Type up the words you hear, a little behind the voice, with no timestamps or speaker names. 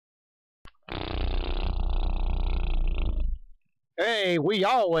Hey, we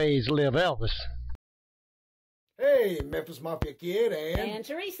always live Elvis. Hey, Memphis Mafia Kid And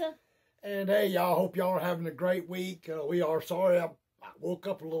Teresa. and hey, y'all. Hope y'all are having a great week. We are. Sorry, I woke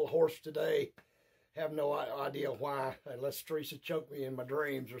up a little hoarse today. Have no idea why, unless Teresa choked me in my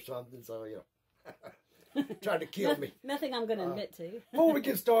dreams or something. So tried to kill me. Nothing I'm going to admit to. Before we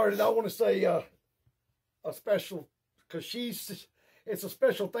get started, I want to say a special, because it's a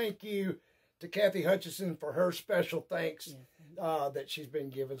special thank you to Kathy Hutchison for her special thanks that she's been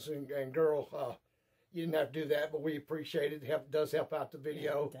given. And girl, you didn't have to do that, but we appreciate it. It does help out the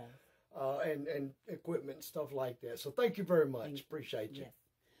video and equipment and stuff like that. So thank you very much. Appreciate you. Yes.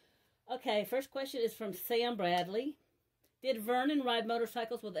 Okay, first question is from Sam Bradley. Did Vernon ride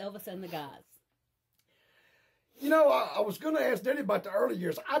motorcycles with Elvis and the guys? You know, I was going to ask Daddy about the early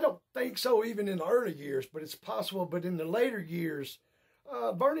years. I don't think so even in the early years, but it's possible. But in the later years,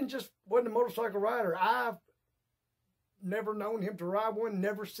 Vernon just wasn't a motorcycle rider. I've never known him to ride one,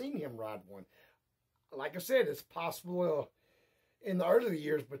 never seen him ride one. Like I said, it's possible in the early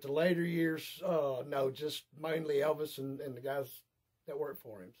years, but the later years, no, just mainly Elvis and the guys that worked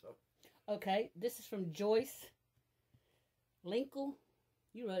for him. So, okay, this is from Joyce Linkle.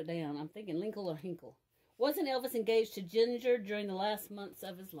 You wrote it down. I'm thinking Linkle or Hinkle. Wasn't Elvis engaged to Ginger during the last months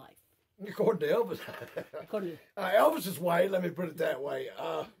of his life? According to Elvis. According to Elvis's way, let me put it that way.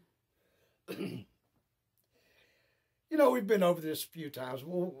 You know, we've been over this a few times.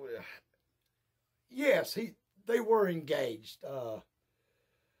 Well, yes, they were engaged.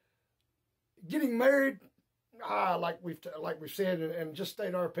 Getting married, like we've said, and just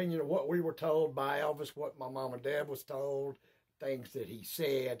state our opinion of what we were told by Elvis, what my mom and dad was told, things that he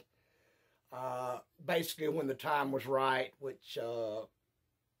said. Basically, when the time was right, which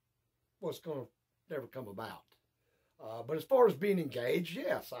was going to never come about. But as far as being engaged,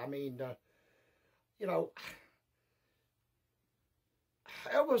 yes. I mean, you know,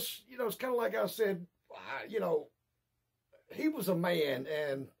 Elvis, you know, it's kind of like I said, you know, he was a man,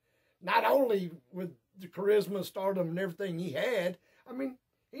 and not only with the charisma, stardom, and everything he had, I mean,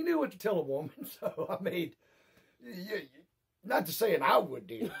 he knew what to tell a woman. So, I mean, not to saying I would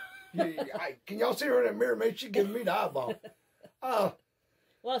do. Can y'all see her in the mirror? Maybe she's giving me the eyeball.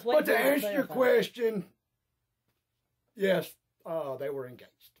 But to answer your question, yes, they were engaged.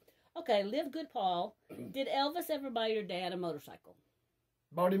 Okay, Live Good Paul. Did Elvis ever buy your dad a motorcycle?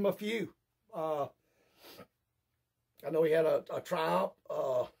 Bought him a few. I know he had a Triumph.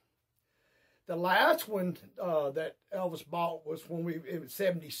 The last one that Elvis bought was in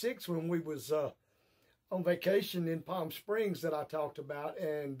 '76 when we was on vacation in Palm Springs that I talked about,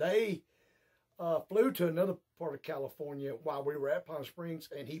 and they flew to another part of California while we were at Palm Springs,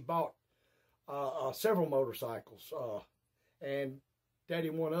 and he bought several motorcycles, and Daddy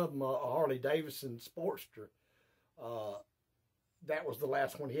one of them, a Harley Davidson Sportster. That was the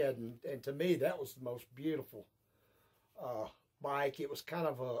last one he had, and to me, that was the most beautiful bike. It was kind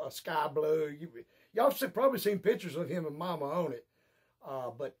of a sky blue. Y'all probably seen pictures of him and Mama on it,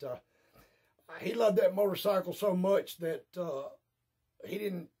 but he loved that motorcycle so much that he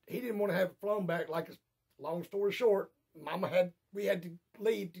didn't want to have it flown back. Like, long story short, we had to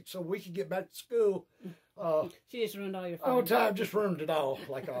leave so we could get back to school. She just ruined all your fun. On time, just ruined it all,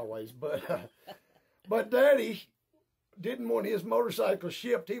 like always. But Daddy didn't want his motorcycle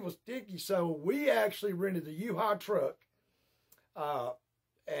shipped. He was sticky, so we actually rented a U-Haul truck,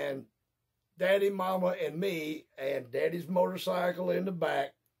 and Daddy, Mama, and me, and Daddy's motorcycle in the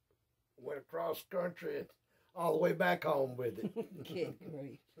back, went across country and all the way back home with it. Good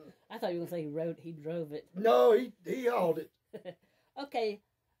grief. I thought you were going to say he drove it. No, he hauled it. Okay,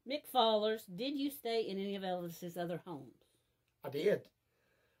 Mick Fallers, did you stay in any of Elvis's other homes? I did.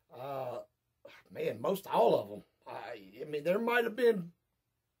 Man, most all of them. I mean, there might have been,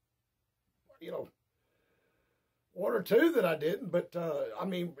 you know, one or two that I didn't, but I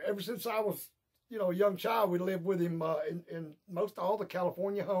mean, ever since I was, you know, a young child, we lived with him in most all the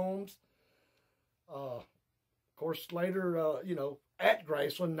California homes. Of course, later, you know, at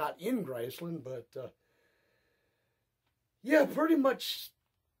Graceland, not in Graceland, but yeah, pretty much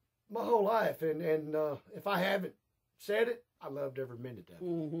my whole life. And if I haven't said it, I loved every minute of it.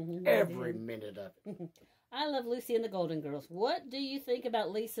 Mm-hmm, every minute of it. I love Lucy and the Golden Girls. What do you think about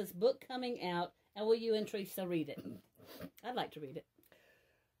Lisa's book coming out, and will you and Teresa read it? I'd like to read it.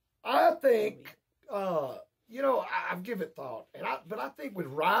 I think, you know, I've given it thought, but I think with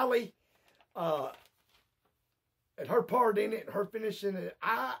Riley, and her part in it, and her finishing it,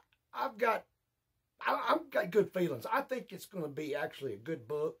 I've got good feelings. I think it's going to be actually a good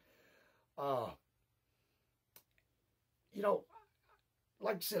book. You know,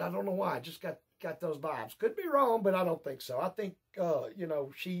 like I said, I don't know why. I just got got those vibes. Could be wrong, but I don't think so. I think,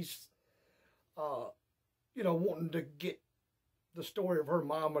 she's, wanting to get the story of her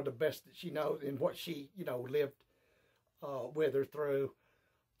mama the best that she knows and what she, lived with her through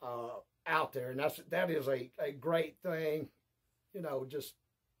out there. And that is a great thing, just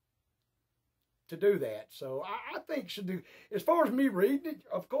to do that. So I think should do. As far as me reading it,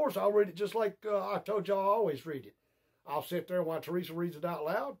 of course, I'll read it just like I told y'all I always read it. I'll sit there while Teresa reads it out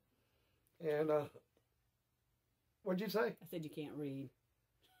loud. And what'd you say? I said you can't read.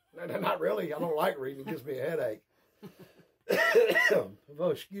 No, not really. I don't like reading. It gives me a headache. Oh,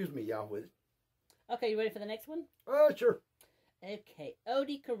 excuse me, y'all. With Okay, you ready for the next one? Sure. Okay,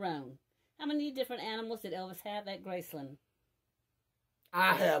 Odie Carone. How many different animals did Elvis have at Graceland?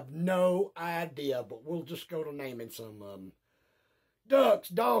 I have no idea, but we'll just go to naming some of them. Ducks,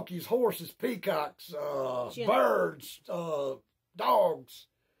 donkeys, horses, peacocks, birds, dogs.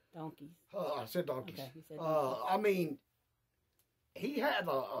 Donkeys. I said donkeys. Okay, you said donkeys. I mean, he had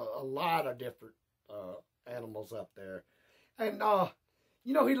a lot of different animals up there. And,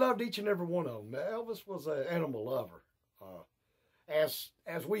 he loved each and every one of them. Elvis was an animal lover, as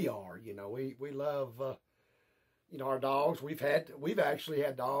we are. We love, our dogs. We've actually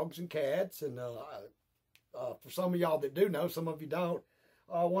had dogs and cats. And for some of y'all that do know, some of you don't,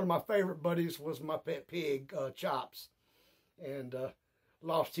 one of my favorite buddies was my pet pig, Chops. And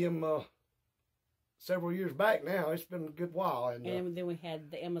lost him several years back now. It's been a good while. And then we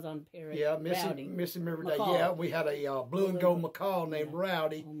had the Amazon parrot. Yeah, Rowdy. miss him every day. McCall. Yeah, we had a blue and gold macaw named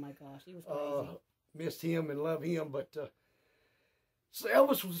Rowdy. Oh my gosh, he was crazy. Missed him and love him, but so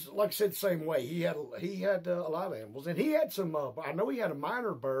Elvis was, like I said, the same way. He had a lot of animals, and he had some. I know he had a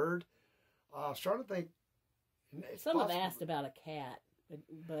minor bird. I was trying to think. Some have asked about a cat,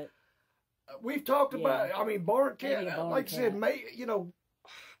 but we've talked about. I mean, barn cat. Like I said,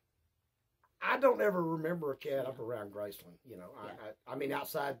 I don't ever remember a cat up around Graceland. I mean,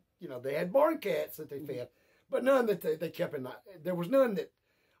 outside, they had barn cats that they fed, but none that they kept in. There was none that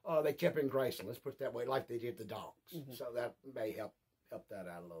they kept in Graceland. Let's put it that way, like they did the dogs. Mm-hmm. So that may help that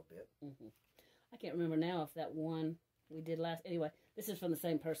out a little bit. Mm-hmm. I can't remember now if that one we did last. Anyway, this is from the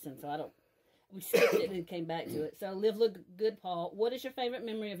same person, so I don't. We skipped it and came back to it. So, Live Look Good, Paul. What is your favorite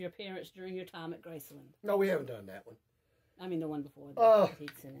memory of your parents during your time at Graceland? No, we haven't done that one. I mean, the one before that.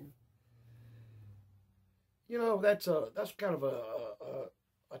 He'd sent in. That's kind of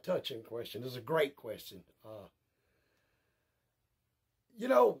a touching question. It's a great question.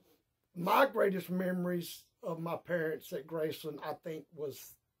 My greatest memories of my parents at Graceland, I think,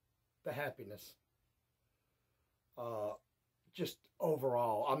 was the happiness. Just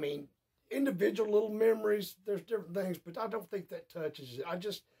overall. I mean, individual little memories, there's different things, but I don't think that touches it.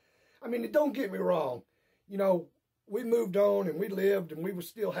 Don't get me wrong. We moved on and we lived and we were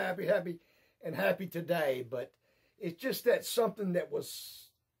still happy today, but it's just that something that was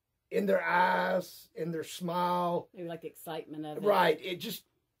in their eyes, in their smile. Maybe like the excitement of it. Right. It just,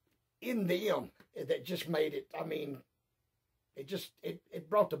 in them, that just made it, it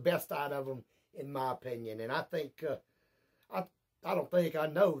brought the best out of them, in my opinion. And I think, I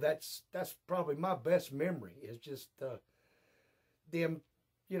know that's probably my best memory, is just them,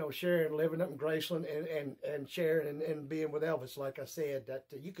 sharing, living up in Graceland and sharing and being with Elvis. Like I said, that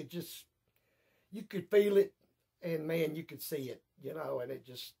you could feel it, and man, you could see it, and it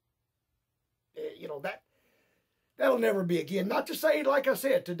just, that'll never be again. Not to say, like I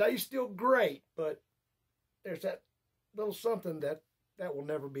said, today's still great, but there's that little something that will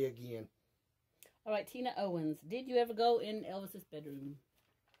never be again. All right, Tina Owens, did you ever go in Elvis's bedroom?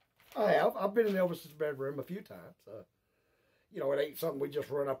 I have. I've been in Elvis's bedroom a few times. It ain't something we just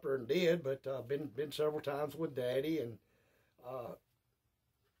run up there and did, but been several times with Daddy and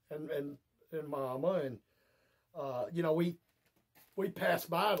Mama, and we passed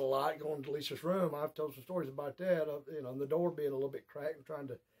by it a lot going to Lisa's room. I've told some stories about that. The door being a little bit cracked and trying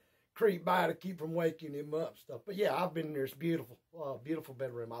to creep by to keep from waking him up and stuff. But yeah, I've been in there. It's beautiful, beautiful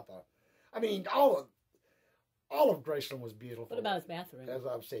bedroom. I thought. All of Graceland was beautiful. What about his bathroom? As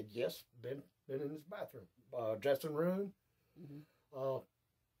I've said, yes, been in his bathroom, dressing room. Mm-hmm.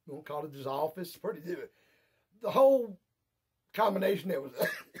 We won't call it his office. The whole combination that was.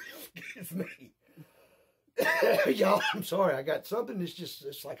 Excuse me, y'all. I'm sorry. I got something that's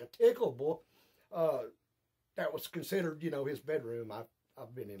it's like a tickle, boy. That was considered, his bedroom.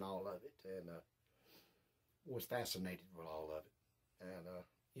 I've been in all of it and was fascinated with all of it, and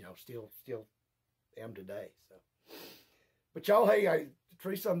still am today. So, but y'all, hey,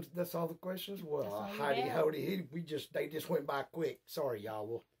 Teresa, that's all the questions. Well, Heidi, Hody, they just went by quick. Sorry,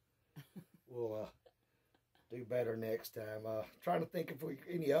 y'all. We'll do better next time. Trying to think if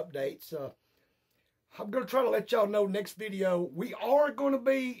any updates. I'm going to try to let y'all know next video. We are going to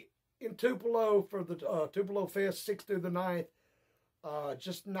be in Tupelo for the Tupelo Fest 6th through the 9th.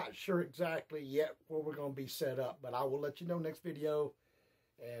 Just not sure exactly yet where we're going to be set up, but I will let you know next video,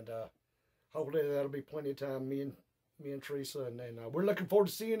 and hopefully that'll be plenty of time. Me and Teresa, and then we're looking forward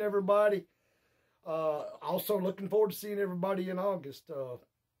to seeing everybody. Also looking forward to seeing everybody in August.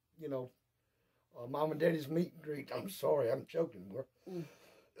 You know, Mom and Daddy's meet and greet. I'm sorry, I'm choking more.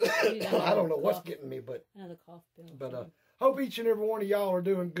 I don't know what's getting me, but another cough pill. But hope each and every one of y'all are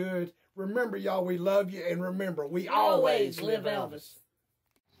doing good. Remember, y'all, we love you, and remember, we always live Elvis.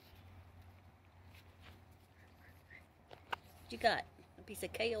 What you got? A piece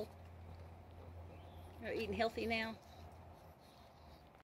of kale? You're eating healthy now?